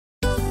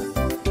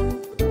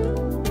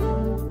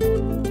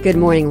Good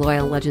morning,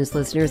 loyal Legends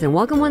listeners, and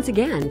welcome once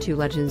again to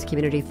Legends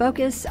Community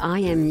Focus. I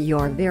am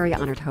your very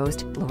honored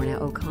host, Lorna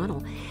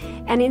O'Connell.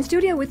 And in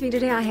studio with me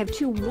today, I have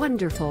two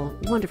wonderful,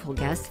 wonderful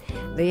guests.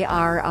 They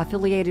are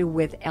affiliated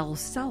with El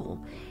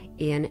Sol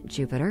in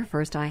Jupiter.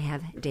 First, I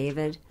have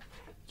David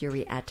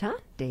Urieta.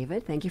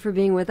 David, thank you for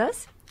being with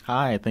us.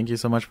 Hi, thank you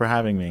so much for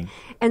having me.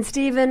 And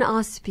Stephen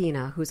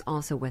Ospina, who's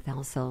also with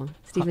El Sol.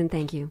 Stephen,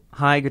 thank you.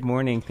 Hi, good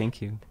morning.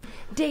 Thank you.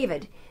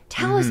 David,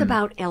 tell us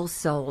about El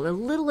Sol, a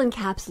little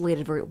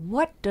encapsulated version.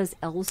 What does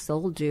El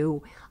Sol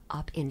do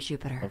up in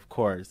Jupiter? Of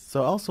course.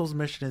 So El Sol's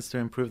mission is to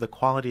improve the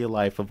quality of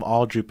life of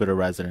all Jupiter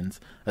residents,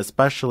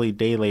 especially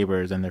day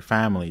laborers and their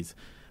families.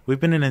 We've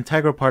been an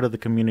integral part of the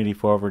community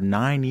for over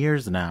 9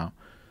 years now.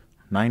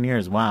 9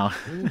 years, wow.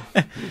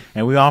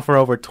 And we offer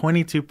over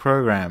 22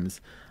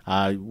 programs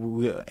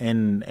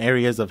in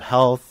areas of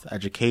health,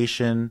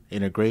 education,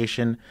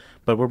 integration,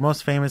 but we're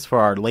most famous for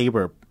our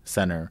labor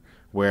center,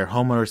 where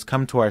homeowners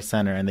come to our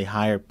center and they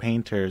hire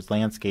painters,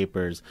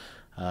 landscapers,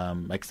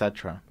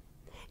 etc.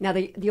 Now,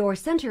 your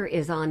center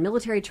is on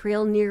Military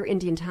Trail near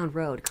Indiantown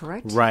Road,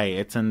 correct? Right.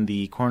 It's in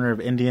the corner of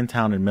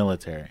Indiantown and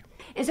Military.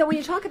 And so when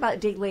you talk about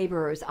day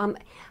laborers,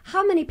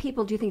 how many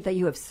people do you think that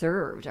you have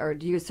served, or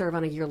do you serve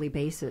on a yearly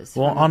basis?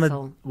 Well,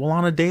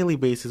 on a daily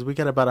basis, we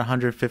get about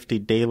 150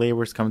 day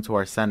laborers come to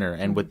our center,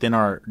 and within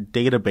our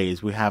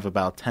database, we have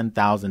about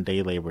 10,000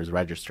 day laborers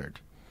registered.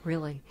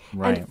 Really?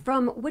 Right. And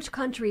from which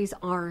countries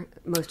are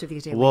most of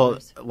these day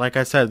laborers? Well, like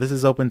I said, this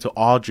is open to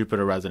all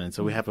Jupiter residents,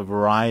 so we have a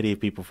variety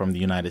of people from the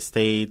United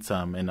States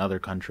and other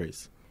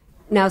countries.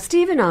 Now,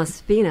 Stephen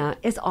Ospina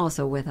is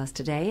also with us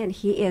today, and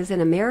he is an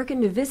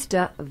American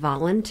VISTA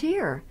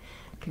volunteer.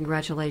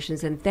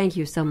 Congratulations, and thank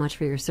you so much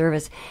for your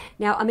service.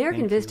 Now,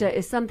 American VISTA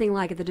is something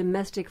like the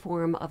domestic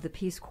form of the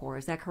Peace Corps.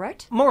 Is that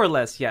correct? More or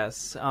less,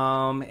 yes.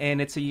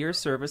 And it's a year's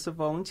service of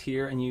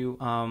volunteer, and you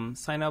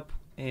sign up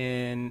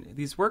in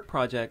these work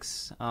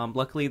projects.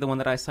 Luckily, the one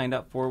that I signed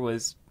up for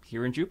was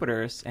here in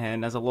Jupiter,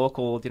 and as a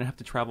local, didn't have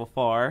to travel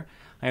far.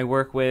 I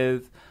work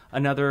with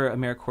another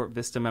AmeriCorps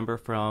VISTA member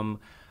from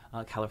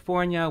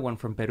California, one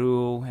from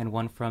Peru, and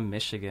one from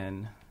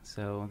Michigan.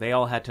 So they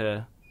all had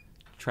to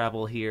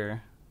travel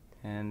here.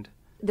 And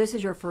this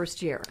is your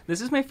first year?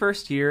 This is my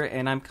first year,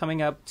 and I'm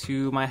coming up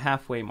to my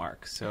halfway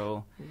mark.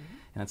 So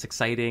and it's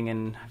exciting,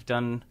 and I've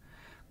done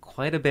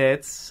quite a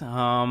bit.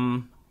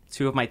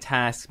 Two of my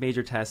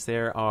major tasks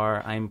there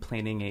are I'm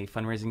planning a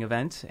fundraising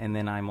event, and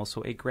then I'm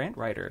also a grant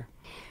writer.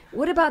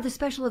 What about the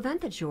special event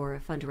that you're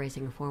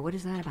fundraising for? What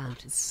is that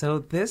about? So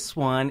this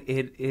one,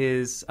 it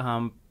is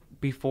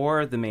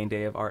before the main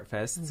day of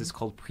ArtFest. This is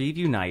called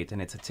Preview Night,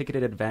 and it's a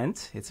ticketed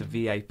event. It's a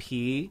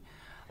VIP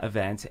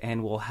event,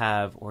 and we'll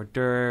have hors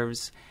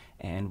d'oeuvres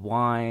and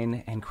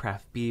wine and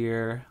craft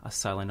beer, a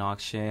silent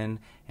auction,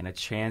 and a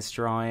chance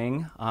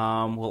drawing.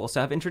 We'll also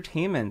have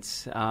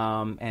entertainment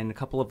and a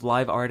couple of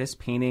live artists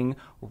painting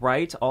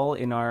all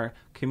in our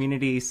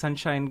community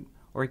Sunshine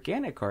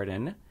Organic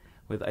Garden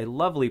with a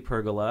lovely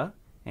pergola.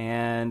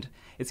 And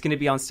it's going to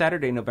be on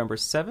Saturday, November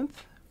 7th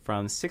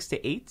from 6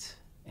 to 8.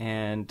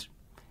 And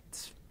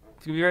it's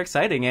going to be very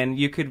exciting. And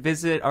you could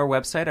visit our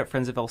website at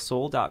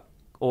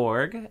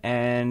friendsofelsol.org,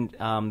 and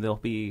there'll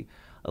be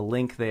a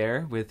link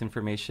there with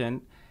information.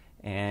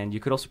 And you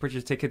could also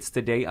purchase tickets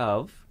the day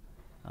of.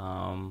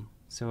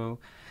 So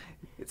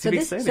it's going to be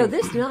exciting. So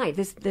this night,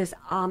 this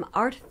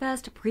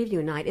ArtFest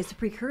preview night is a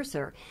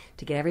precursor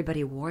to get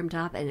everybody warmed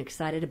up and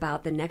excited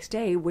about the next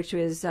day, which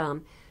is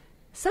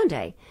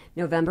Sunday,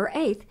 November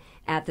 8th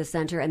at the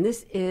center. And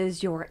this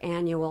is your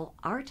annual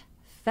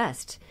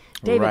ArtFest.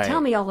 David, right.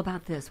 Tell me all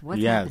about this.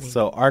 What's happening? Yeah,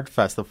 so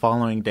ArtFest, the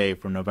following day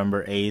from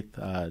November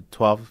 8th,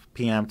 12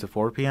 p.m. to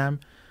 4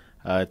 p.m.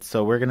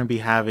 So we're going to be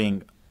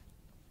having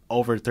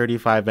over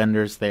 35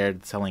 vendors there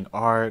selling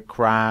art,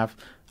 craft,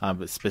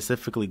 but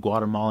specifically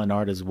Guatemalan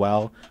art as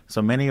well.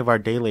 So many of our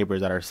day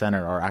laborers at our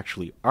center are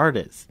actually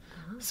artists.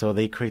 So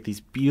they create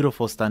these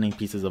beautiful, stunning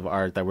pieces of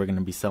art that we're going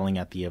to be selling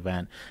at the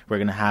event. We're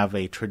going to have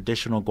a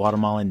traditional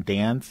Guatemalan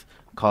dance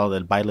called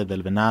El Baile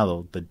del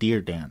Venado, the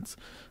deer dance.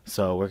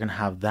 So we're going to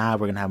have that.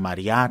 We're going to have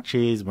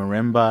mariachis,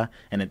 marimba,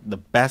 and the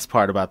best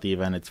part about the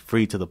event, it's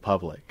free to the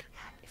public.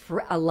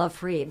 I love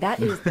free.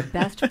 That is the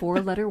best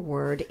four-letter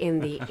word in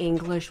the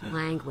English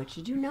language.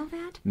 Did you know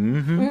that?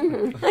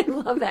 Mm-hmm. I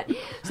love that.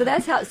 So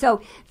that's how. So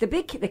the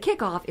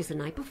kickoff is the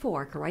night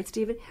before, correct,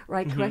 Stephen?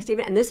 Right, correct,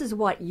 Stephen. And this is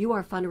what you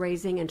are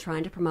fundraising and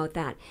trying to promote.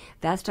 That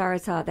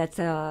starts. That's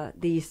the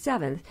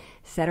 7th,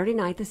 Saturday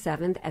night, the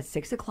 7th at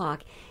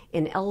 6:00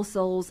 in El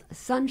Sol's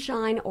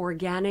Sunshine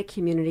Organic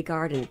Community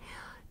Garden.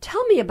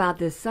 Tell me about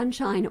this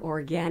Sunshine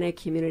Organic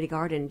Community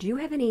Garden. Do you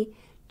have any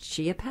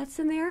chia pets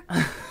in there?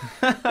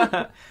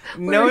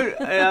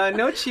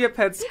 No chia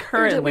pets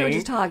currently. We were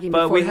just talking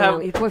but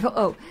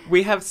before.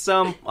 We have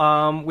some.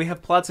 We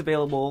have plots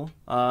available.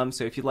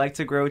 So if you'd like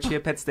to grow chia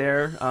pets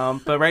there,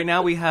 but right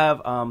now we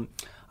have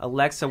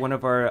Alexa, one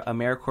of our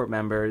AmeriCorps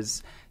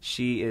members.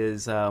 She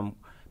is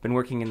been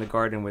working in the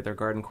garden with our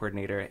garden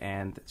coordinator,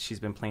 and she's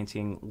been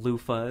planting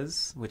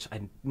loofahs, which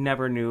I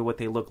never knew what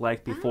they looked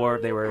like before.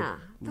 They were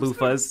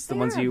loofahs, the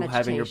ones you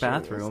have in your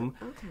bathroom,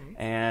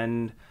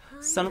 and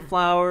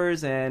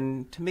sunflowers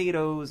and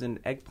tomatoes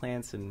and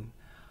eggplants and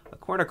a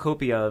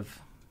cornucopia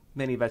of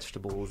many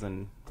vegetables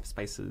and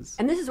spices.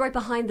 And this is right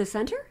behind the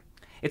center?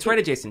 It's right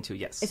adjacent to,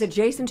 yes. It's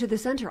adjacent to the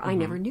center. I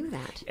never knew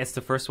that. It's the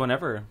first one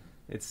ever.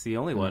 It's the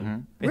only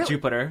one. It's Really?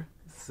 Jupiter.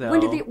 So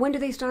When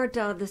did they start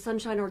the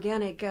Sunshine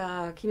Organic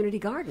Community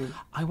Garden?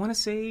 I want to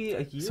say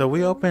a year So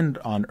we ago? opened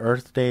on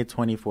Earth Day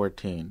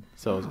 2014,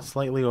 so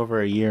slightly over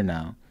a year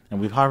now,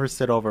 and we've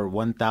harvested over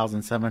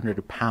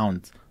 1,700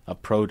 pounds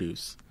of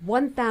produce,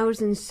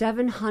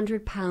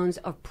 1,700 pounds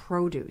of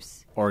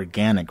produce.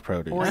 organic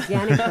produce.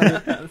 Organic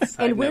produce.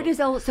 Side And where note.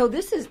 does so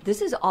this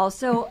is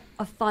also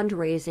a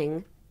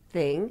fundraising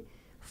thing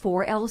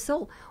for El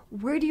Sol.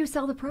 Where do you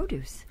sell the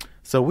produce?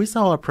 So we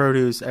sell our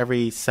produce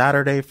every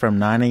Saturday from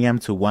 9 a.m.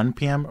 to 1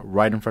 p.m.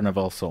 right in front of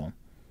El Sol.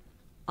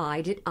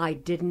 I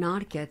did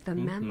not get the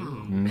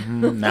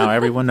memo. Now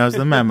everyone knows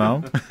the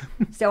memo.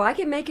 So I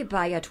can make it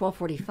by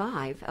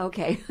 12:45.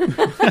 Okay.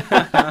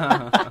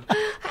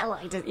 I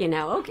like to,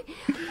 okay.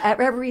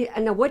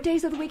 What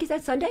days of the week is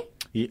that? Sunday?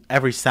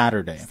 Every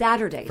Saturday.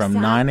 Saturday. From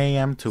 9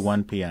 a.m. to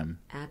 1 p.m.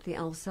 At the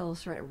El Sol,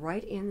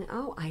 right in.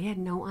 Oh, I had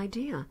no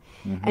idea.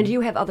 And do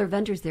you have other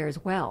vendors there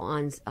as well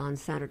on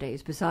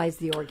Saturdays besides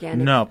the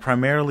organic? No,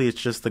 primarily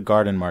it's just the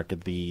garden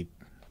market, the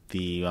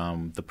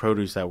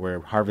produce that we're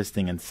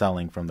harvesting and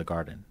selling from the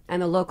garden.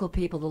 And the local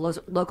people,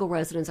 the local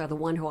residents are the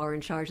one who are in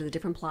charge of the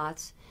different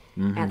plots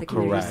at the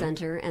community correct.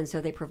 center, and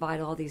so they provide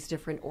all these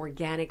different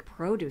organic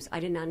produce. I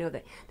did not know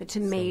that. The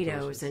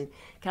tomatoes, and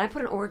can I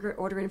put an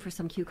order in for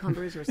some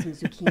cucumbers or some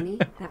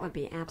zucchini? That would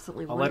be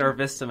absolutely I'll wonderful. let our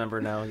VISTA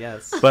member know,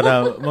 yes.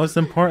 But most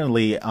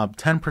importantly,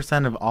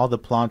 10% of all the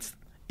plots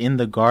in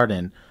the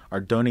garden are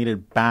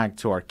donated back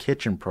to our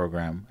kitchen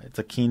program. It's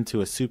akin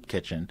to a soup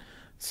kitchen.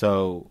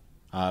 So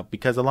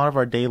because a lot of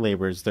our day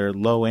laborers, they're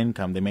low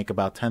income. They make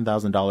about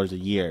 $10,000 a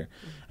year.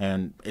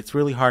 And it's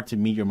really hard to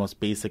meet your most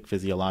basic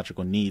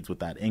physiological needs with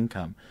that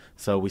income.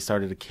 So we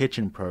started a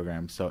kitchen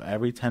program. So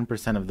every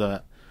 10% of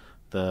the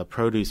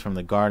produce from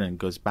the garden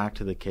goes back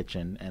to the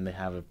kitchen, and they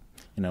have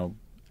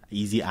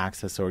easy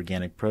access to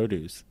organic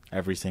produce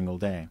every single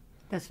day.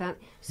 That's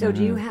fabulous. So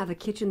do you have a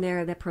kitchen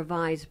there that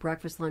provides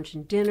breakfast, lunch,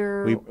 and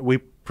dinner? We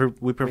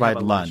provide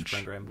have a lunch.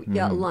 program.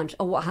 Yeah, lunch.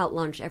 Oh, how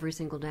lunch every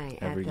single day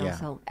Every- at Del yeah.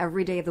 Sol?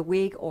 Every day of the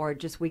week, or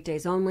just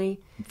weekdays only?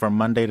 From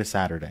Monday to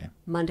Saturday.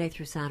 Monday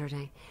through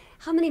Saturday.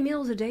 How many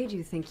meals a day do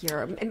you think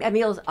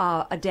meals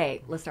a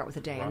day? Let's start with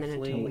a day, and then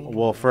into a week.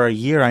 Well, for a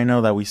year, I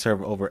know that we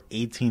serve over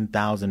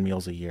 18,000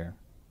 meals a year.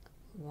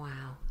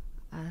 Wow,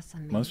 that's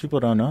amazing. Most people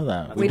don't know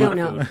that. We don't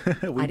know.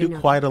 We I do didn't know.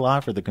 quite a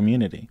lot for the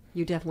community.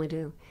 You definitely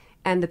do.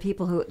 And the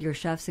people your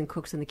chefs and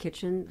cooks in the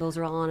kitchen, those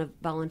are all on a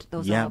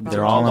volunteer. Yeah,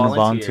 they're all on a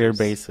volunteer volunteers.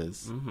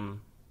 basis.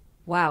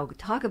 Wow,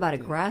 talk about a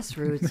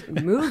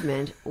grassroots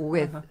movement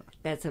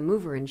that's a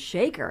mover and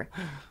shaker.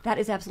 That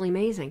is absolutely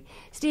amazing.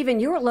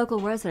 Stephen, you're a local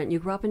resident. You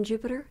grew up in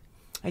Jupiter?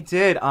 I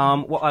did.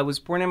 Well, I was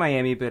born in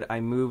Miami, but I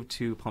moved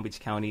to Palm Beach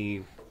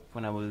County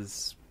when I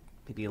was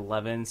maybe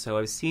 11. So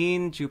I've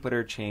seen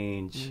Jupiter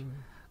change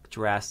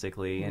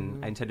drastically.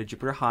 And I attended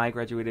Jupiter High,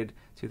 graduated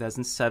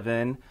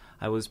 2007.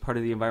 I was part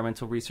of the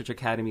Environmental Research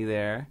Academy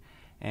there.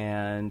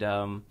 And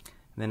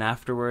then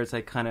afterwards,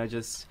 I kind of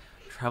just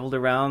traveled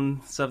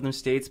around southern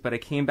states. But I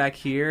came back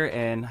here,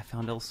 and I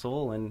found El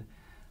Sol. And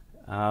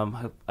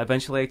I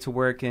eventually had to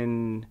work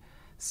in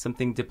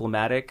something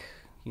diplomatic,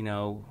 in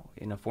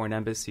a foreign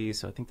embassy.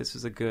 So I think this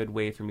is a good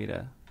way for me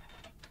to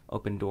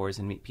open doors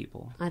and meet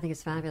people. I think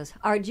it's fabulous.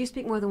 All right, do you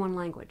speak more than one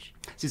language?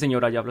 Sí,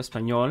 señora, yo hablo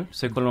español.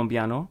 Soy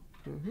colombiano.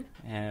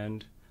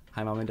 And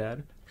hi, Mom and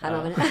Dad. Hi,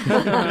 Mom.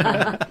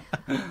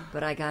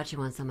 But I got you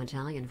on some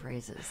Italian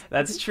phrases.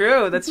 That's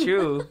true. That's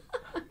true.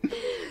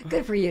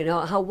 Good for you.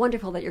 How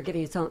wonderful that you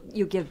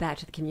give back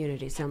to the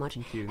community so much.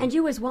 Thank you. And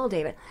you as well,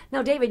 David.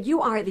 Now, David, you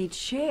are the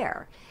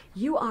chair.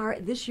 You are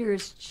this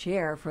year's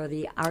chair for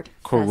the ArtFest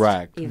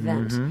Correct.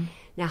 event.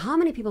 Now, how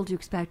many people do you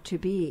expect to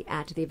be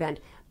at the event?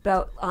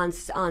 About on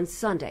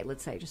Sunday,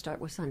 let's say, just start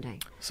with Sunday.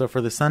 So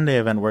for the Sunday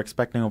event, we're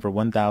expecting over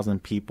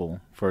 1,000 people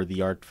for the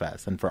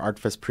ArtFest. And for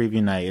ArtFest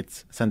Preview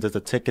Night, since it's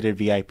a ticketed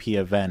VIP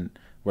event,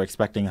 we're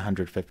expecting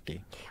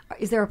 150.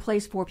 Is there a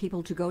place for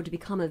people to go to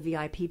become a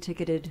VIP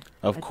ticketed?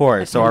 Of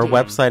course. So our attendee?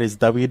 website is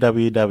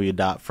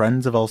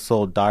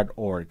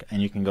www.friendsofelsol.org,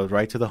 and you can go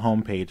right to the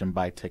homepage and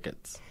buy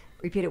tickets.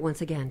 Repeat it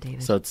once again,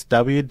 David. So it's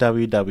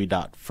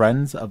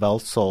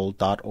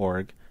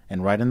www.friendsofelsol.org,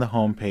 and right in the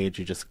homepage,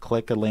 you just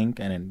click a link,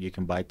 and then you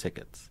can buy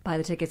tickets. Buy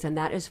the tickets, and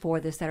that is for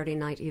the Saturday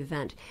night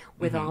event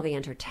with all the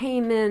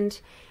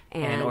entertainment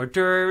And hors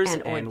d'oeuvres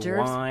and hors and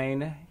d'oeuvres.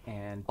 wine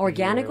and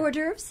Organic beer. hors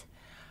d'oeuvres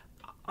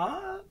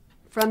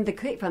from the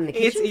kitchen.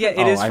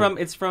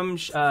 It's from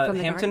the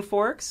Hampton garden?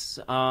 Forks.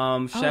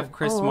 Chef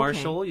Chris okay.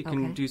 Marshall. You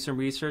can Okay. do some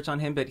research on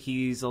him, but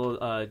he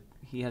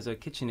has a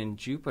kitchen in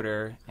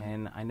Jupiter,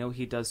 and I know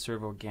he does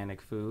serve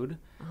organic food.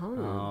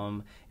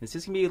 Oh. It's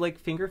just gonna be like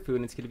finger food,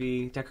 and it's gonna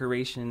be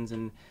decorations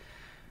and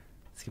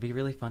It's going to be a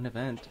really fun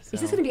event. Is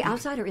this going to be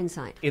outside or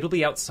inside? It'll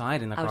be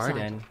outside in the Outside.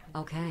 garden.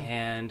 Okay.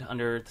 And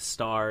under the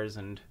stars,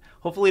 and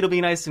hopefully it'll be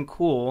nice and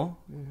cool.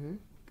 Mm-hmm.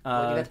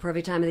 Well, you got the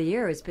perfect time of the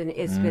year. It's been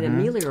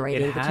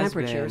ameliorating. It The has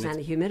temperatures been. and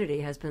the humidity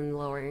has been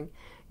lowering.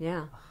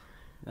 Yeah.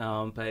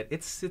 But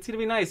it's going to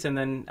be nice. And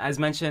then, as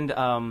mentioned,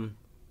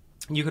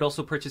 you could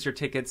also purchase your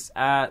tickets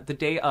at the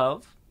day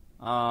of,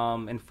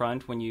 in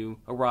front when you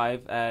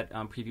arrive at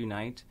preview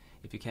night.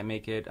 If you can't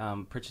make it,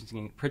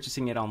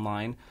 purchasing it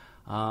online.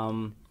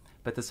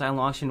 But the silent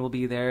auction will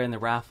be there, and the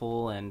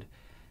raffle, and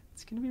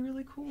it's going to be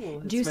really cool.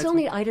 Do you still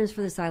need items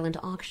for the silent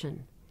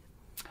auction?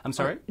 I'm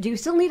sorry? Do you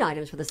still need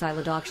items for the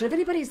silent auction? If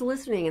anybody's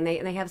listening and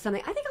they have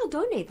something, I think I'll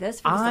donate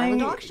this for the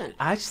silent auction.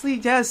 Actually,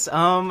 yes.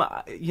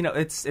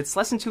 It's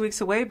less than 2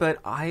 weeks away, but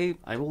I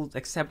will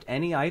accept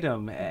any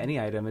item. Any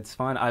item. It's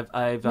fun.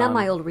 I've Not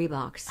my old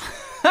Reeboks.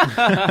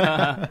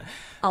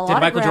 Did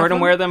Michael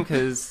Jordan wear them?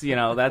 Because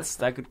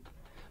that could.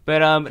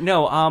 But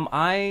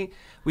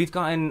we've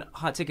gotten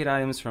hot ticket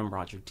items from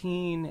Roger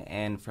Dean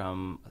and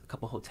from a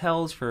couple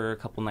hotels for a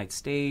couple night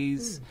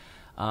stays,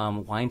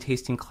 wine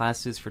tasting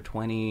classes for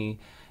 20,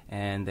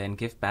 and then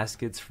gift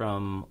baskets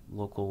from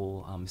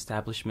local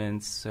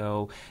establishments.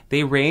 So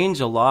they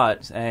range a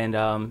lot, and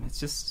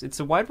it's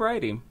a wide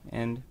variety,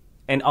 and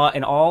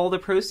all the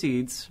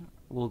proceeds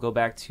will go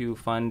back to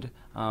fund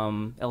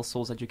El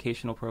Sol's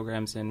educational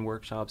programs and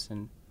workshops,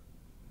 and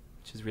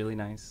which is really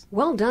nice.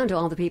 Well done to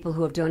all the people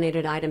who have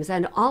donated items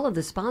and all of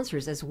the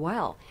sponsors as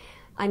well.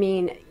 I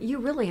mean, you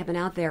really have been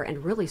out there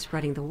and really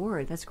spreading the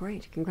word. That's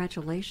great.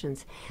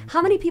 Congratulations.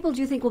 How many people do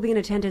you think will be in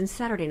attendance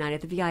Saturday night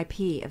at the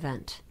VIP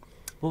event?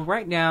 Well,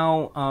 right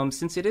now,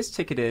 since it is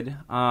ticketed,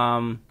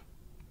 our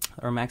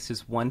max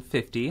is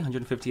 150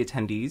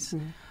 attendees.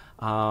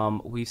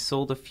 We've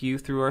sold a few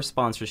through our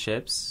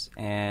sponsorships,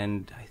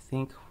 and I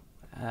think,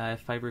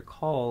 if I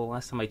recall,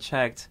 last time I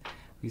checked,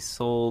 we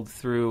sold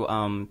through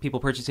people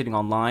purchasing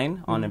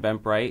online on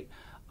Eventbrite,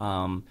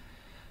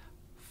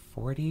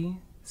 40.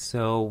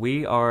 So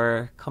we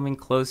are coming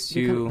close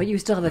to. But you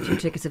still have a few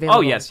tickets available.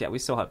 Oh yes, yeah, we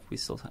still have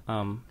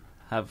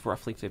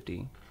roughly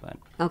 50. But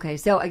okay,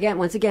 so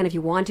once again, if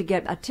you want to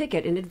get a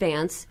ticket in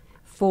advance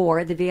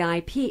for the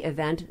VIP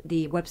event,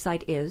 the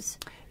website is.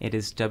 It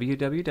is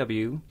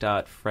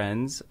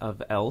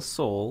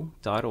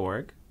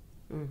www.friendsofelsol.org.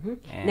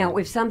 Now,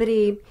 if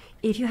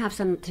you have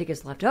some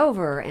tickets left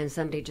over and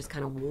somebody just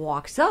kind of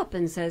walks up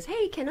and says,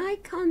 "Hey, can I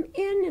come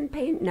in and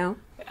pay?" No.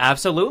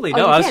 Absolutely. Oh,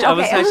 no, I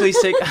was actually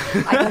sick. I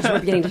thought you were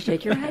beginning to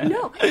shake your head.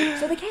 No.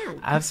 So they can.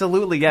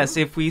 Absolutely, yes.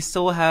 If we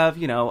still have,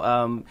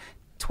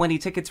 20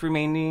 tickets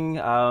remaining,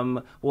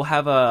 we'll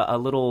have a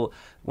little,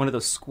 one of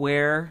those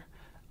square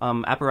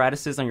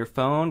apparatuses on your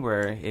phone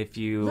where if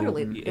you the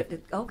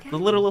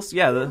literal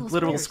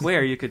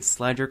square, you could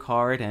slide your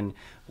card and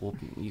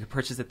you could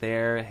purchase it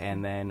there,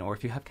 and then, or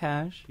if you have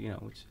cash,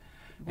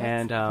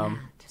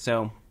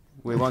 so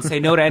we won't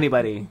say no to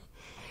anybody.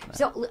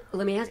 So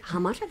let me ask, how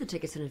much are the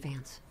tickets in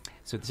advance?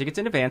 So the tickets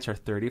in advance are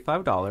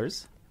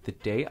 $35. The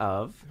day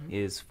of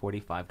is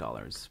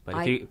 $45.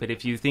 But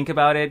if you think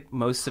about it,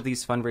 most of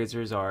these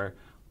fundraisers are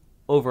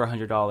over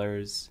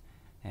 $100,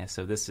 and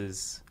so this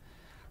is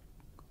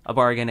a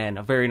bargain and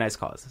a very nice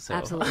cause. So.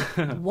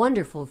 Absolutely.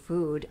 Wonderful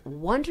food,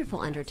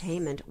 wonderful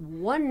entertainment,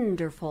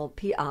 wonderful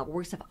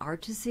works of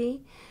art to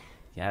see.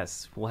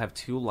 Yes, we'll have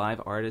 2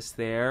 live artists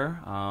there.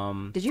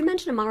 Did you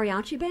mention a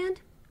mariachi band?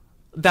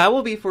 That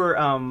will be for for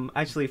yeah,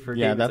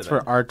 David's that's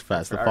event. for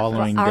ArtFest the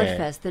following day.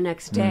 ArtFest the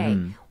next day.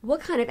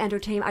 What kind of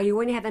entertainment are you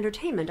going to have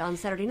entertainment on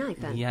Saturday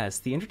night then? Yes,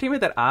 the entertainment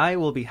that I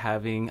will be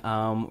having, it's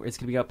going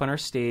to be up on our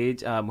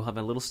stage. We'll have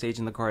a little stage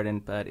in the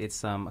garden, but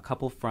it's a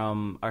couple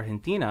from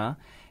Argentina,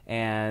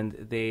 and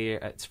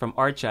it's from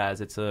Art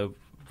Jazz. It's a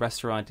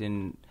restaurant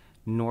in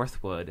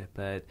Northwood,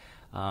 but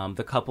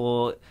the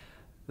couple.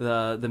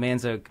 The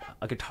man's a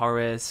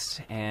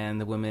guitarist,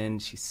 and the woman,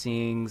 she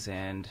sings,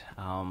 and it's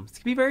gonna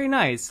be very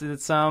nice.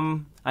 It's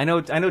I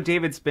know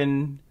David's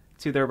been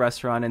to their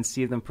restaurant and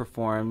seen them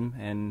perform,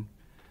 and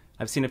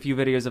I've seen a few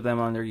videos of them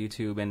on their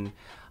YouTube, and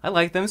I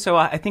like them. So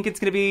I think it's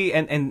gonna be,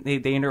 and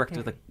they interact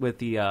with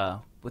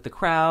the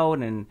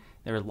crowd, and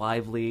they're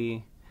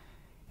lively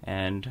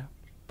and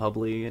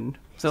bubbly, and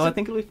so I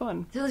think it'll be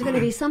fun. So there's going to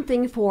be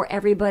something for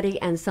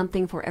everybody and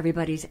something for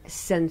everybody's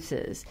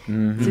senses.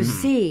 To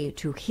see,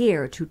 to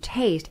hear, to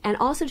taste, and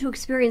also to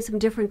experience some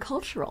different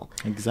cultural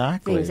things.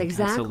 Exactly.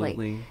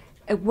 Absolutely.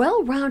 A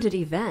well-rounded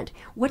event.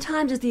 What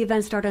time does the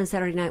event start on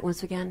Saturday night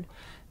once again?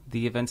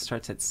 The event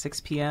starts at 6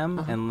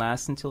 p.m. and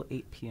lasts until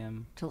 8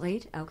 p.m. Till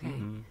 8? Okay.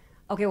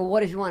 Okay, well,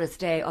 what if you want to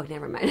stay? Oh,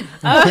 never mind.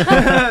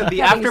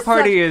 The after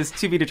party is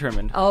to be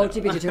determined. Oh, to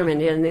be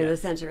determined in the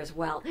center as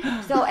well.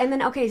 So, and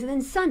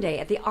then Sunday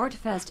at the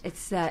ArtFest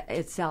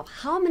itself,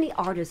 how many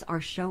artists are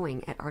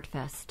showing at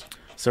ArtFest?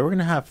 So we're going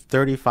to have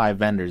 35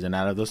 vendors, and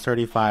out of those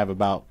 35,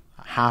 about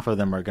half of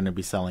them are going to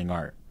be selling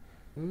art.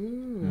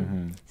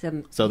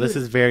 So this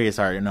is various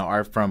art,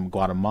 art from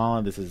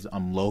Guatemala. This is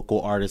local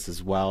artists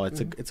as well.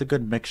 It's a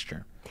good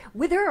mixture.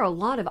 Well, there are a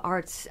lot of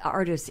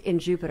artists in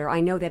Jupiter. I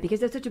know that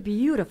because it's such a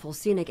beautiful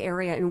scenic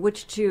area in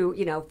which to,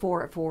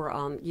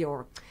 for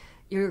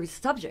your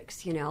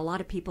subjects. A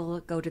lot of people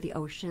go to the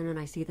ocean, and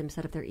I see them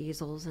set up their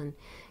easels and,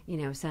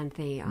 send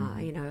the,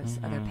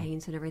 other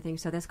paints and everything.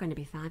 So that's going to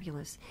be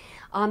fabulous.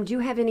 Do you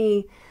have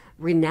any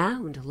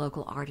renowned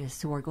local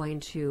artists who are going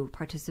to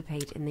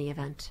participate in the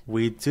event?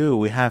 We do.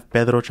 We have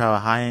Pedro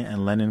Chavajay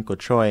and Lenin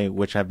Cochoy,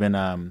 which have been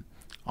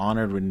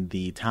honored in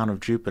the town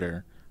of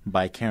Jupiter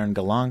by Karen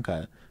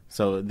Galanka.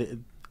 So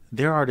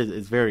their art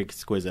is very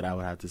exquisite, I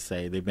would have to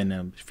say. They've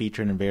been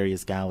featured in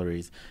various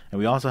galleries. And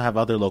we also have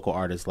other local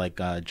artists like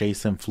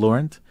Jason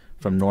Florent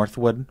from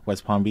Northwood,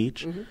 West Palm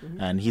Beach.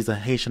 And he's a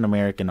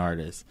Haitian-American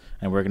artist.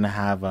 And we're going to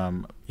have,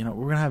 we're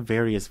going to have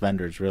various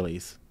vendors,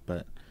 really.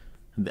 But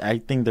I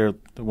think they're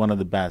one of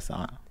the best.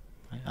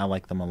 I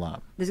like them a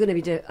lot. There's going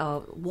to be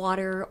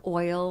water,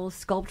 oil,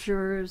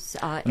 sculptures.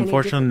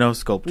 Unfortunately, no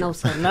sculptures. No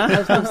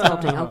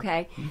sculpting.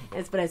 Okay,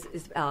 but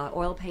it's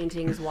oil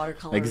paintings,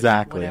 watercolors,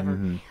 exactly.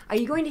 Whatever. Are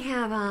you going to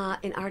have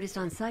an artist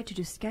on site to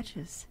do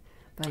sketches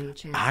by any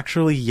chance?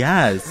 Actually,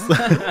 yes.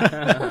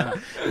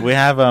 We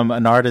have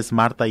an artist,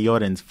 Marta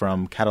Llorens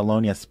from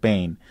Catalonia,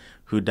 Spain,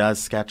 who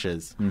does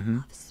sketches. I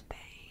love Spain.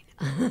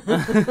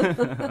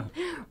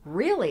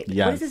 Really?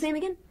 Yes. What is his name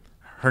again?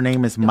 Her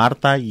name is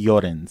Marta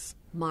Llorens.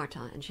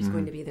 Marta, and she's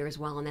going to be there as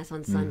well, and that's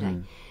on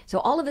Sunday. So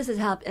all of this is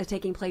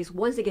taking place.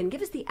 Once again,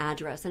 give us the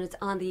address, and it's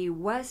on the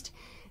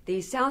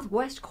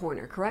southwest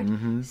corner, correct?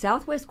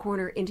 Southwest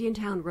corner,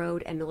 Indiantown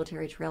Road and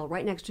Military Trail,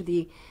 right next to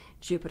the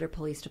Jupiter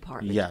Police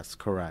Department. Yes,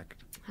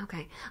 correct.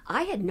 Okay.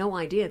 I had no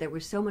idea there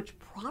was so much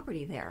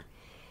property there.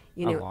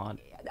 A lot.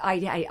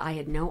 I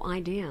had no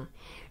idea.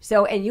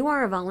 So, and you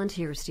are a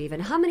volunteer, Stephen.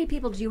 How many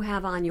people do you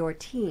have on your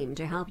team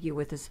to help you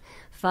with this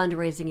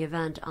fundraising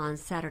event on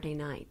Saturday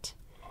night?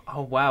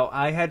 Oh, wow.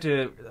 I had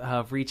to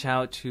reach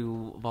out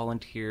to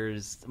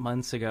volunteers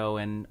months ago,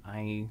 and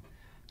I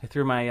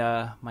threw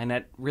my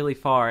net really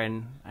far,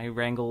 and I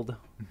wrangled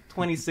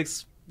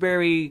 26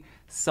 very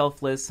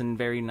selfless and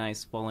very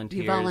nice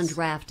volunteers. You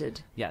volundrafted.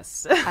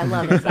 Yes. I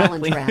love it,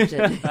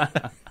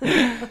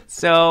 volundrafted.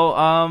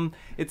 So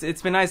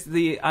it's been nice.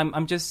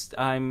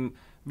 I'm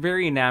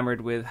very enamored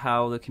with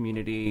how the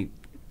community,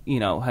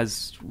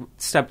 has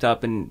stepped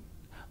up and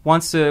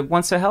wants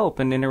to help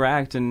and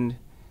interact and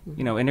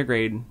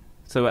integrate.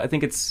 So I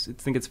think it's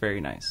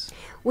very nice.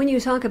 When you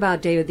talk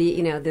about, David,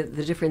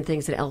 the different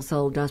things that El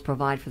Sol does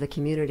provide for the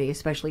community,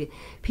 especially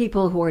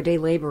people who are day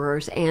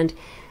laborers, and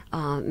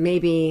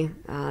maybe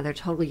their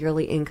total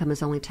yearly income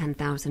is only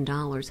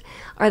 $10,000.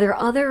 Are there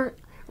other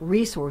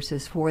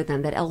resources for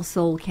them that El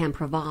Sol can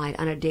provide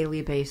on a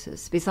daily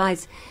basis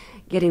besides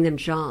getting them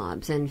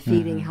jobs and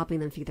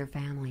helping them feed their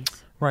families?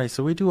 Right.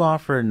 So we do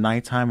offer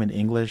nighttime and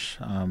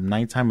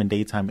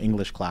daytime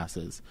English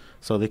classes,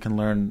 so they can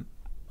learn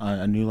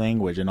a new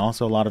language, and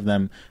also a lot of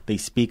them, they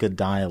speak a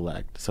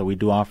dialect. So we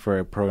do offer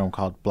a program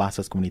called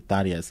Plazas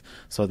Comunitarias,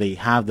 so they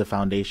have the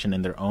foundation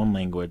in their own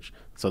language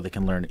so they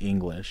can learn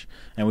English.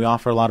 And we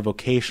offer a lot of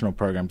vocational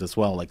programs as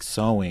well, like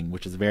sewing,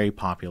 which is very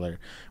popular.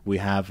 We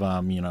have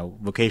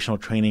vocational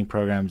training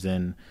programs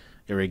in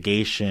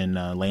irrigation,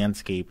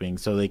 landscaping,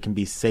 so they can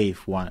be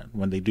safe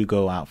when they do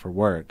go out for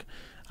work.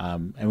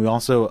 And we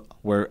also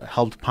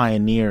helped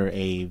pioneer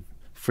a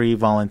free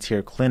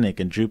volunteer clinic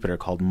in Jupiter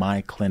called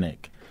My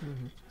Clinic.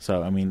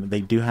 So,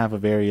 they do have a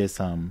various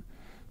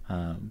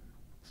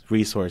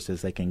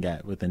resources they can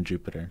get within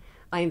Jupiter.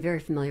 I am very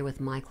familiar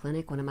with My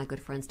Clinic. One of my good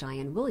friends,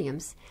 Diane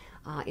Williams,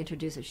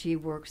 introduced it. She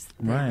works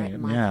there at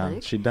My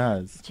Clinic. She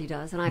does. She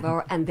does, and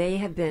and they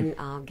have been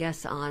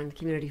guests on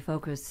Community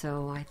Focus.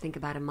 So I think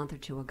about a month or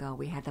two ago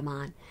we had them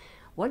on.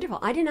 Wonderful.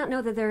 I did not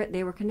know that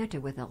they were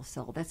connected with El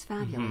Sol. That's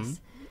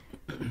fabulous.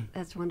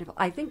 That's wonderful.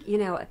 I think,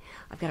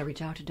 I've got to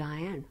reach out to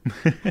Diane.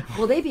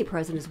 Will they be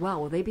present as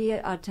well? Will they be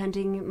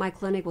attending My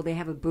Clinic? Will they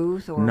have a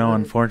booth? Or no,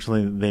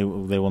 unfortunately, they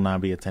will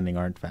not be attending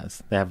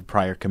ArtFest. They have a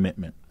prior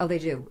commitment. Oh, they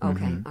do?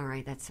 Okay. All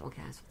right. That's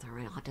okay. That's all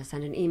right. I'll have to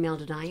send an email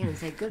to Diane and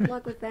say, good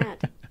luck with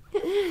that.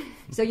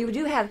 So do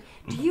you have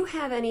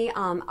any,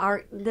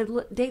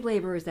 the day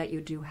laborers that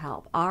you do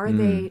help, are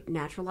they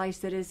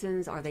naturalized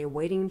citizens? Are they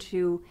waiting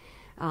to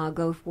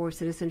go for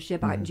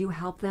citizenship? Do you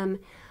help them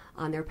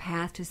on their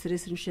path to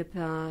citizenship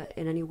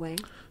in any way?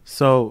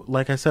 So,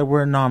 like I said,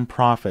 we're a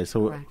nonprofit,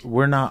 so Correct.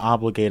 We're not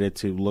obligated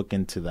to look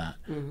into that.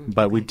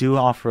 But we do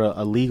offer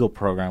a legal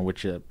program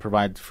which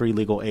provides free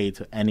legal aid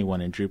to anyone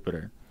in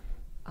Jupiter.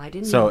 I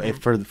didn't know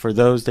that. So for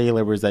those day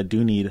laborers that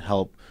do need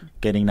help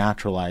getting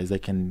naturalized, they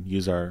can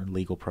use our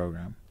legal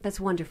program. That's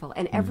wonderful.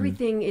 And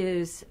everything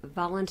is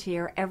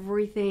volunteer,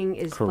 everything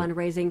is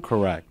fundraising.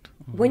 Correct.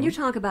 When you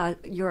talk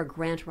about, you're a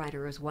grant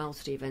writer as well,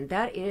 Stephen,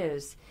 that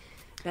is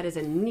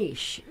a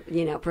niche,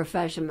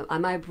 profession.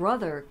 My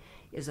brother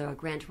is a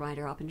grant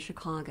writer up in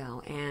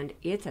Chicago, and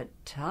it's a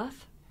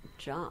tough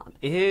job.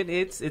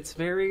 It's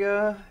very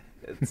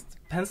it's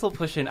pencil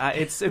pushing.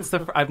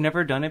 I've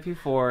never done it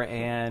before,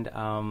 and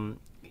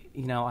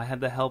I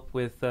had the help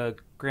with the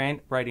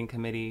grant writing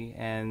committee,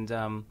 and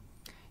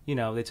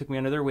they took me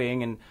under their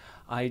wing, and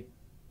I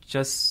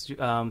just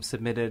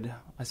submitted.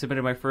 I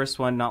submitted my first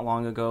one not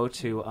long ago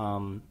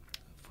to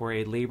for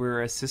a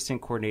labor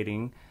assistant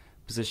coordinating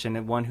position,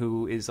 and one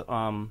who is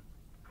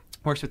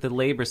works with the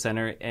labor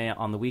center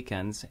on the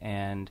weekends,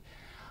 and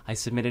I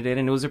submitted it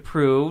and it was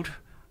approved.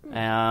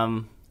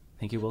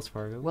 Thank you, Wells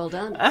Fargo. Well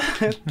done.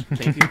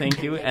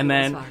 Thank you. And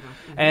then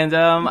and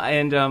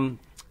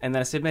then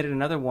I submitted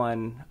another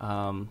one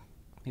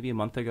maybe a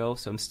month ago,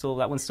 so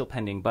that one's still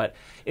pending, but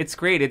it's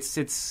great.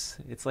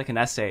 It's like an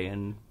essay,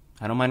 and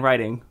I don't mind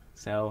writing.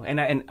 So and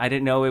I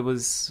didn't know it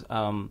was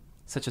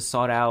such a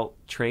sought out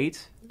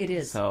trait. It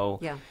is. So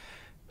yeah.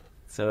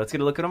 So it's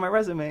gonna look good on my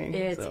resume.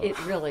 It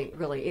really,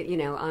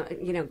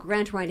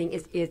 grant writing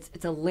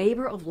it's a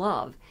labor of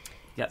love.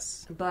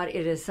 Yes. But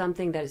it is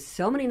something that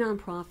so many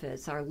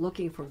nonprofits are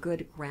looking for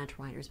good grant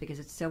writers because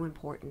it's so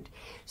important.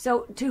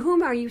 So to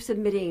whom are you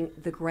submitting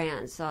the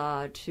grants?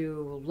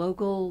 To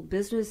local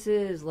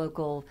businesses,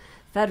 local,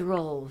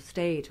 federal,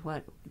 state,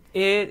 what?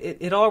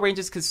 It all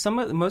ranges because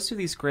most of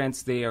these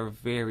grants, they are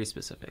very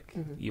specific.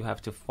 Mm-hmm. You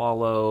have to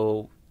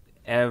follow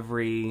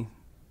everything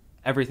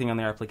on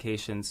their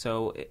application.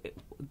 So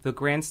the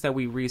grants that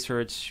we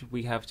research,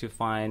 we have to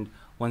find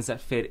ones that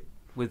fit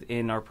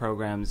within our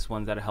programs,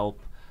 ones that help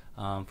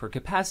for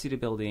capacity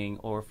building,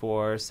 or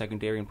for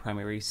secondary and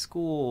primary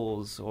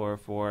schools, or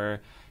for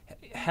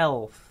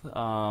health.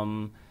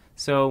 The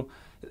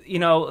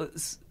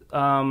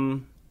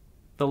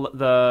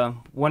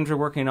ones we're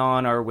working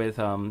on are with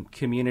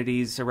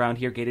communities around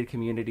here, gated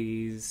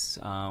communities.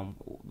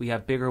 We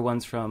have bigger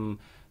ones from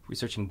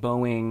researching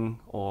Boeing,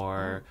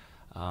 or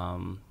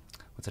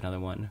what's another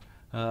one?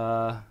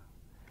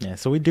 Yeah,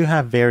 so we do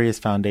have various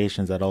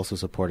foundations that also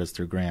support us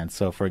through grants.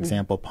 So, for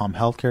example, Palm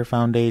Healthcare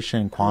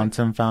Foundation,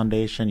 Quantum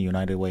Foundation,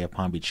 United Way of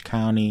Palm Beach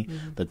County,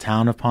 the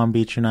Town of Palm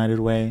Beach United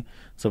Way.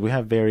 So we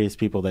have various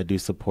people that do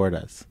support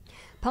us.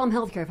 Palm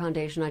Healthcare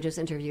Foundation, I just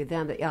interviewed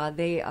them.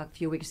 They, a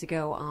few weeks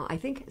ago, I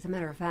think, as a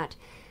matter of fact,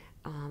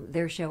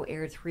 their show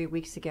aired 3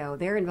 weeks ago.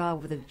 They're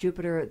involved with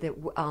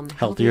the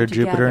Healthier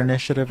Jupiter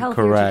Initiative.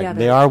 Healthier Correct. Together.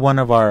 They are one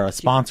of our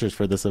sponsors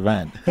for this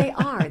event. They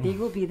are. They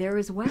will be there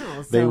as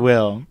well. So. They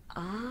will.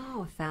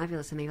 Oh,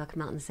 fabulous. So maybe I'll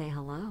come out and say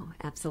hello.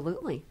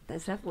 Absolutely.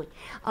 That's definitely.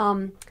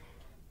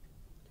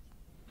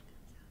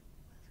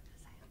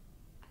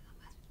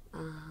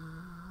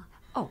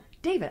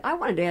 David, I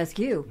wanted to ask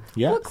you,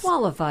 what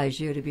qualifies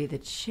you to be the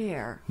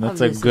chair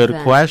That's of this a good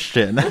event?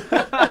 question.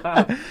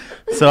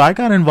 So I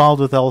got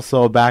involved with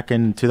also back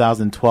in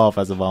 2012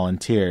 as a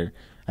volunteer,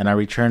 and I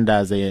returned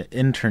as an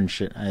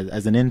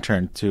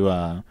intern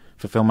to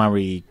fulfill my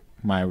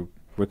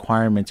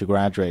requirement to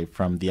graduate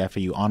from the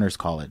FAU Honors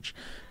College,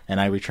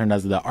 and I returned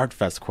as the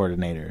ArtFest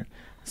coordinator.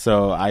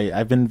 So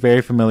I've been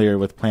very familiar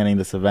with planning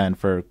this event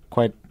for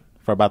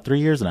about 3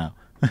 years now.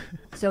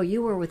 So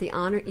you were with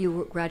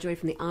you graduated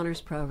from the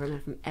honors program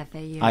from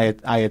FAU.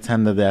 I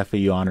attended the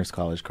FAU Honors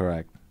College,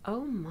 correct.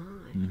 Oh my,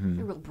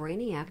 you're a real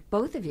brainiac,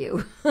 both of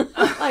you.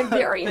 I'm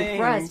very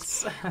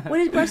impressed. What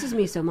impresses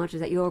me so much is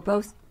that you are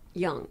both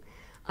young.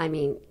 I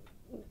mean,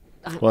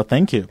 well,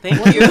 thank you.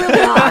 Thank you. You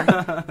really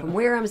are. From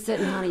where I'm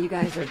sitting, honey, you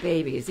guys are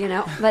babies,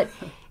 But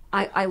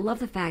I love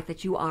the fact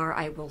that you are,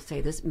 I will say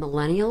this,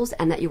 millennials,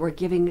 and that you are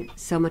giving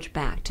so much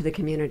back to the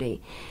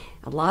community.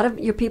 A lot of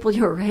your people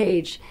your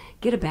age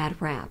get a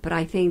bad rap, but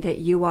I think that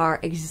you are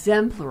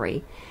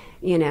exemplary.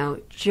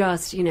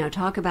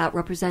 Talk about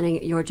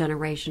representing your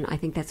generation. I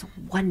think that's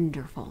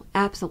wonderful,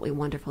 absolutely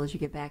wonderful as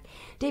you get back.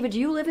 David, do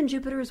you live in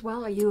Jupiter as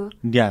well? Are you?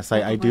 Yes,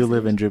 I do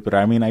live in Jupiter.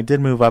 I mean, I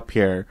did move up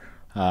here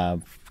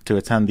to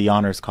attend the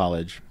Honors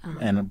College,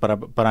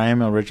 but I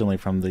am originally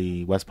from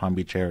the West Palm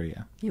Beach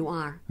area. You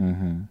are.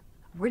 Mm-hmm.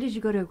 Where did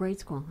you go to grade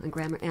school and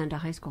grammar and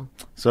high school?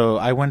 So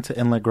I went to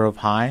Inlet Grove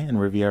High in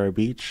Riviera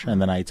Beach, and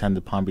then I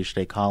attended Palm Beach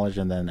State College,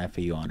 and then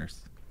FAU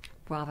Honors.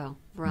 Bravo,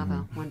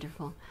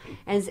 wonderful.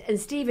 And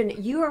Stephen,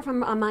 you are from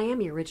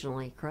Miami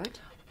originally,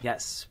 correct?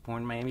 Yes,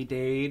 born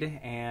Miami-Dade,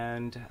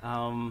 and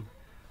my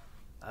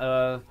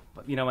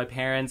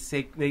parents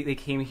they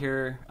came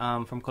here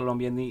from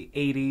Colombia in the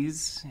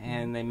 '80s,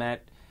 and they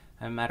met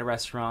at a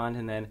restaurant,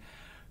 and then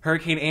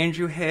Hurricane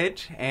Andrew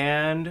hit,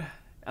 and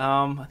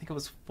I think it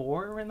was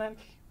 4 when that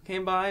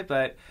came by,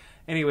 but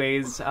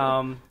anyways,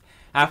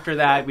 after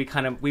that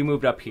we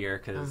moved up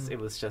here because it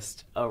was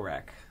just a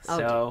wreck.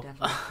 So,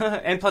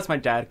 and plus my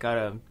dad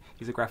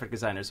he's a graphic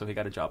designer, so he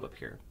got a job up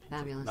here.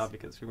 Fabulous. Not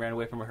because we ran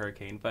away from a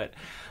hurricane, but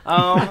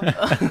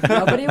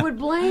nobody would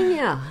blame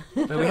you.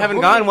 But we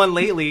haven't gotten one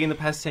lately in the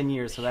past 10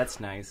 years, so that's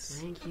nice.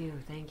 Thank you.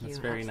 That's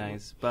very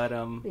nice. But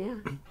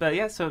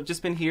so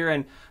just been here,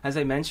 and as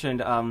I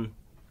mentioned,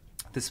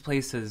 this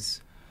place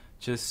has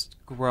just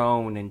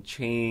grown and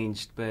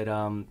changed, but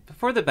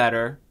for the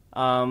better.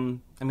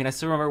 I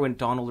still remember when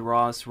Donald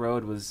Ross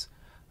Road was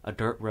a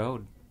dirt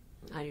road.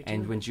 I do too.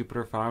 And when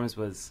Jupiter Farms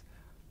was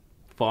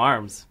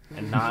farms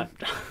and not...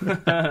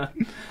 I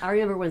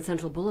remember when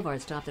Central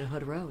Boulevard stopped at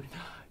Hood Road.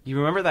 You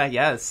remember that?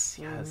 Yes.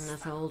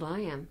 That's how old I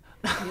am.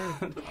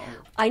 Yeah.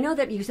 I know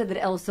that you said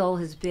that El Sol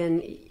has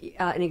been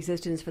in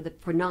existence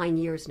for 9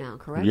 years now,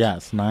 correct?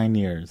 Yes, 9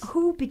 years.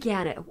 Who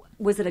began it?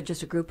 Was it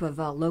just a group of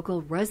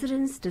local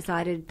residents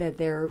decided that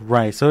they're...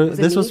 Right, so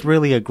this was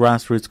really a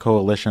grassroots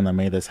coalition that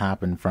made this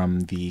happen,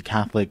 from the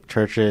Catholic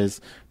churches,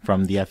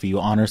 from the FEU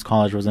Honors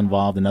College was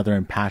involved, and other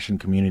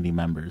impassioned community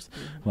members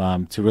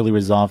to really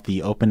resolve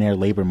the open-air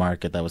labor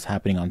market that was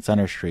happening on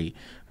Center Street,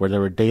 where there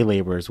were day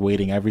laborers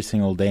waiting every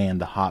single day in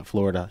the hot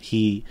Florida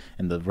heat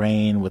and the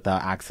rain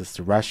without access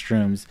to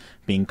restrooms,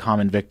 being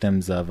common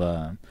victims of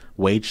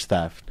wage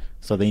theft.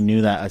 So they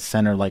knew that a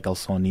center like El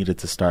Sol needed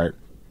to start.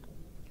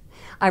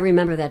 I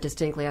remember that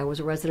distinctly. I was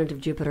a resident of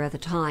Jupiter at the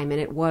time,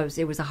 and it was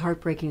a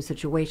heartbreaking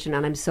situation,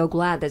 and I'm so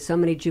glad that so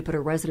many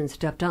Jupiter residents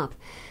stepped up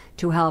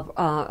to help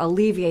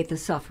alleviate the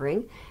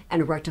suffering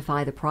and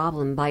rectify the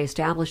problem by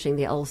establishing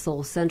the El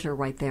Sol Center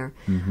right there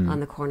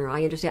on the corner.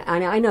 I understand.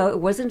 I know it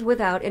wasn't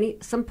without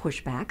some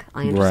pushback.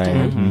 I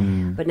understand.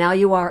 Right. But now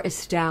you are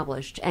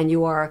established, and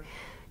you are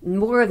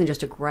more than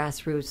just a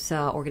grassroots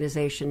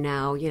organization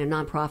now,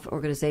 nonprofit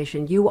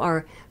organization. You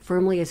are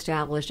firmly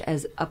established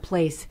as a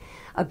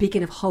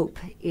beacon of hope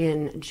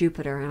in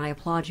Jupiter, and I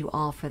applaud you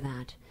all for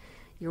that.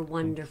 You're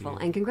wonderful.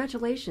 And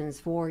congratulations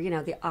for,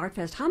 the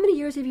ArtFest. How many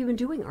years have you been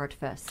doing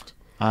ArtFest?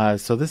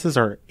 So this is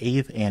our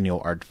 8th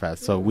annual ArtFest.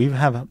 So we've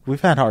had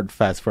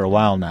ArtFest for a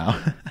while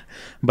now.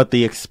 But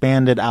the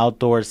expanded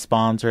outdoor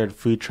sponsored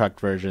food truck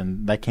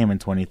version, that came in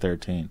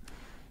 2013.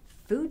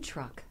 Food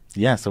truck?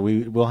 Yeah, so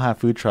we will have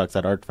food trucks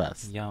at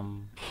ArtFest.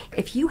 Yum.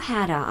 If you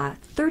had a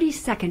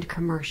 30-second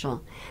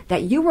commercial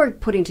that you were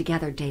putting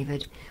together,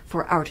 David,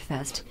 for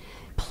ArtFest,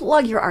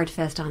 plug your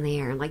ArtFest on the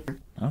air.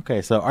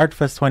 Okay, so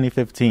ArtFest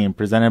 2015,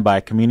 presented by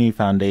Community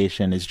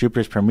Foundation, is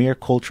Jupiter's premier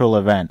cultural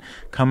event.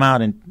 Come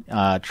out and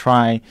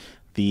try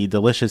the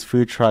delicious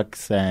food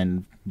trucks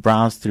and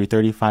browse through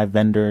 35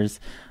 vendors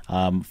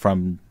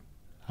from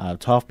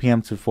 12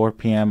 p.m. to 4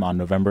 p.m. on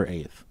November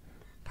 8th.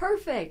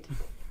 Perfect.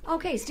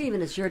 Okay,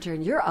 Stephen, it's your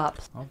turn. You're up.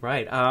 All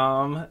right.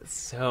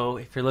 So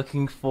if you're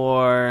looking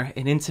for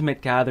an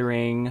intimate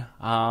gathering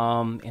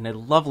in a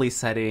lovely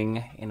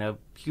setting in a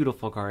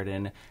beautiful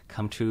garden,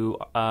 come to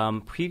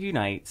preview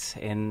night,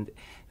 and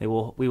we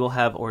will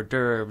have hors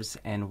d'oeuvres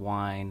and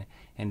wine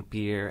and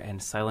beer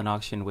and silent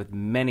auction with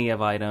many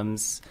of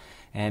items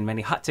and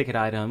many hot ticket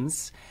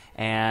items,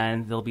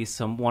 and there'll be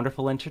some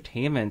wonderful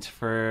entertainment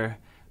for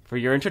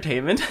your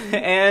entertainment.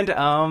 And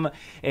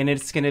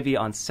it's going to be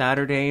on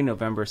Saturday,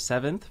 November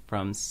 7th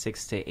from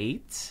 6 to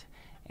 8.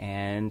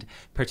 And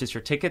purchase your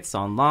tickets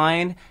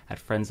online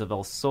at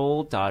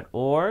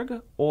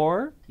friendsofelsol.org,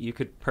 or you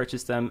could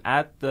purchase them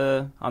on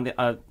the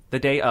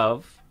day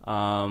of,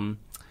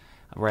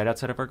 right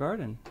outside of our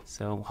garden.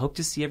 So hope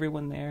to see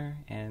everyone there.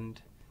 And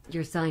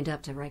you're signed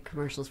up to write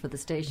commercials for the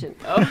station.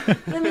 Oh.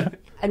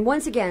 And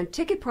once again,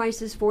 ticket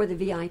prices for the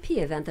VIP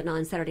event, the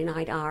non-Saturday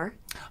night, are?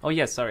 Oh,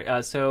 yes, sorry.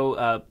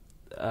 So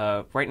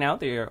right now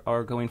they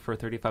are going for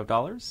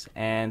 $35,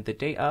 and the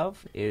day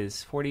of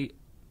is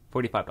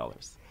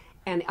 $45.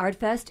 And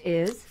ArtFest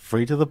is?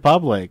 Free to the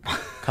public.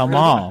 Come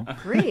on.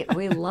 Free.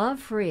 We love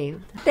free.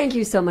 Thank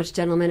you so much,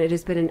 gentlemen. It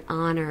has been an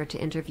honor to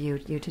interview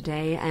you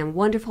today, and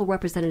wonderful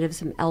representatives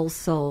from El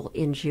Sol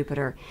in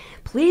Jupiter.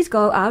 Please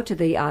go out to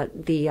the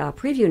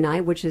preview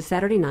night, which is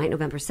Saturday night,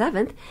 November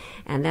 7th,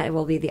 and that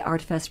will be the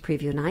ArtFest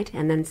preview night.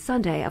 And then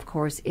Sunday, of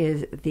course,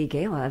 is the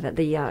gala,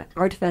 the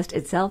ArtFest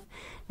itself,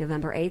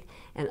 November 8th.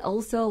 And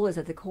El Sol is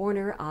at the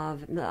corner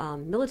of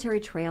Military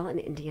Trail and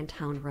Indian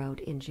Town Road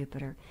in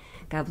Jupiter.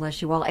 God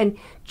bless you all. And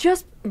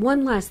just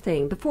one last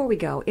thing before we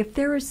go. If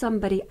there is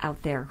somebody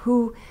out there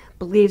who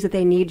believes that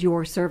they need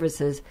your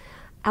services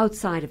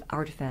outside of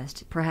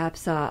ArtFest,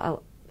 perhaps a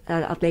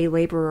day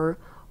laborer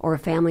or a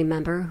family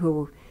member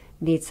who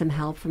needs some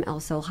help from El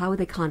Sol, how would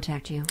they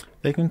contact you?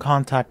 They can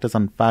contact us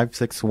on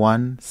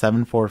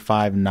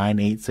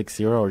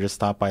 561-745-9860 or just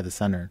stop by the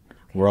center.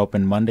 We're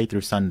open Monday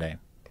through Sunday.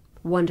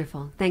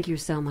 Wonderful. Thank you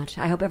so much.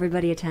 I hope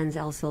everybody attends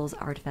El Sol's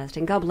ArtFest.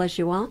 And God bless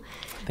you all.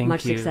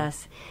 Much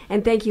success.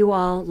 And thank you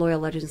all, Loyal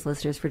Legends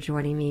listeners, for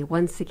joining me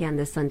once again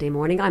this Sunday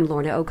morning. I'm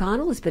Lorna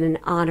O'Connell. It's been an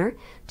honor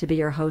to be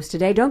your host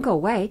today. Don't go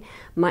away.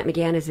 Mike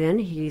McGann is in.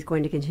 He's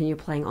going to continue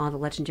playing all the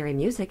legendary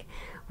music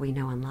we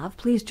know and love.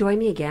 Please join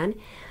me again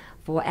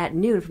at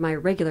noon for my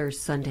regular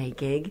Sunday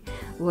gig.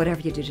 Whatever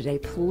you do today,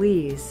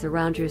 please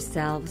surround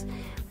yourselves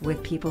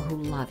with people who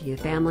love you,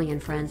 family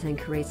and friends, and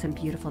create some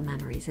beautiful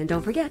memories. And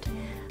don't forget,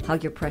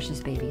 hug your precious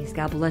babies.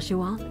 God bless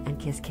you all, and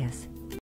kiss, kiss.